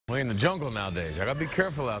the jungle nowadays. I gotta be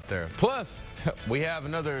careful out there. Plus, we have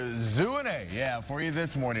another Zoo&A, for you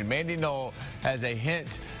this morning. Mandy Knoll has a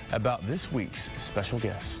hint about this week's special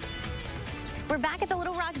guest. We're back at the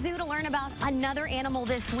Little Rock Zoo to learn about another animal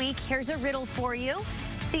this week. Here's a riddle for you.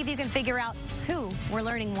 See if you can figure out who we're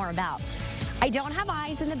learning more about. I don't have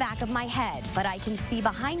eyes in the back of my head, but I can see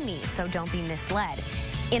behind me, so don't be misled.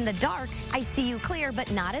 In the dark, I see you clear, but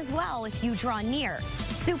not as well if you draw near.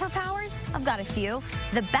 Superpowers? I've got a few.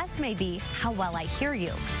 The best may be how well I hear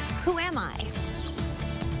you. Who am I?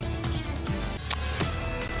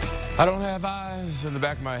 I don't have eyes in the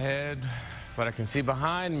back of my head, but I can see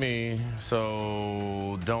behind me,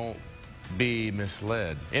 so don't be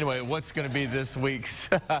misled. Anyway, what's going to be this week's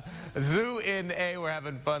Zoo&A? We're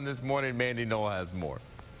having fun this morning. Mandy Knoll has more.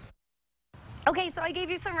 Okay, so I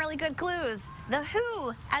gave you some really good clues. The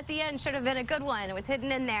who at the end should have been a good one. It was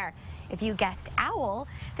hidden in there. If you guessed owl,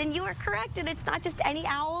 then you are correct, and it's not just any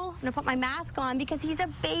owl. I'm going to put my mask on because he's a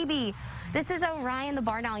baby. This is Orion the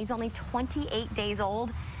barn owl. He's only 28 days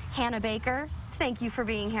old. Hannah Baker, thank you for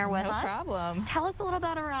being here with us. No problem. Tell us a little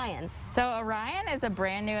about Orion. So Orion is a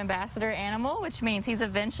brand new ambassador animal, which means he's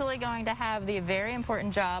eventually going to have the very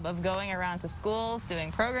important job of going around to schools,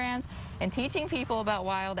 doing programs, and teaching people about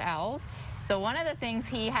wild owls. So one of the things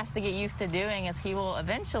he has to get used to doing is he will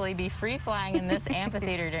eventually be free-flying in this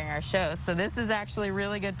amphitheater during our show. So this is actually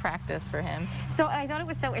really good practice for him. So I thought it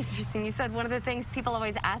was so interesting. You said one of the things people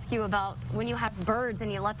always ask you about when you have birds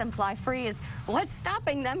and you let them fly free is what's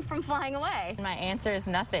stopping them from flying away? My answer is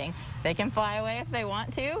nothing. They can fly away if they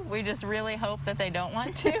want to. We just really hope that they don't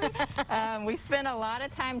want to. We spend a lot of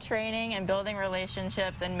time training and building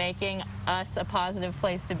relationships and making us a positive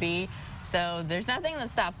place to be. So there's nothing that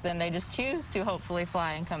stops them. They just choose to hopefully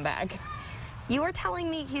fly and come back. You were telling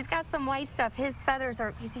me he's got some white stuff. His feathers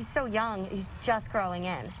are, he's so young, he's just growing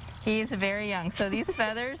in. He's very young. So these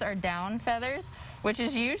feathers are down feathers, which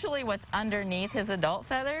is usually what's underneath his adult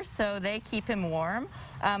feathers, so they keep him warm.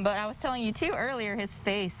 But I was telling you too earlier, his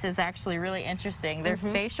face is actually really interesting. Their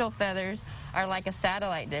facial feathers are like a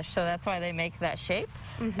satellite dish, so that's why they make that shape.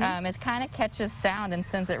 It kind of catches sound and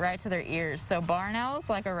sends it right to their ears. So barn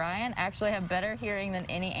owls, like Orion, actually have better hearing than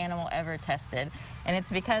any animal ever tested. And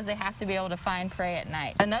it's because they have to be able to find prey at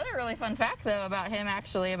night. Another really fun fact, though, about him,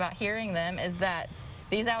 actually, about hearing them, is that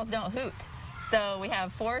these owls don't hoot. So we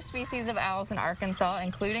have 4 species of owls in Arkansas,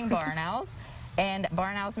 including barn owls. And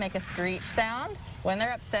barn owls make a screech sound when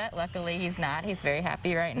they're upset. Luckily, he's not. He's very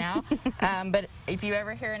happy right now. But if you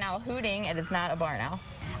ever hear an owl hooting, it is not a barn owl.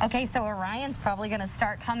 Okay, so Orion's probably going to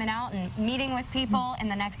start coming out and meeting with people in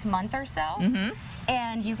the next month or so.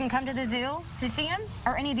 And you can come to the zoo to see him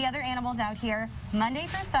or any of the other animals out here Monday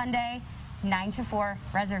through Sunday, 9 to 4,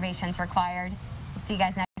 reservations required. We'll see you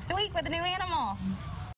guys next week with a new animal.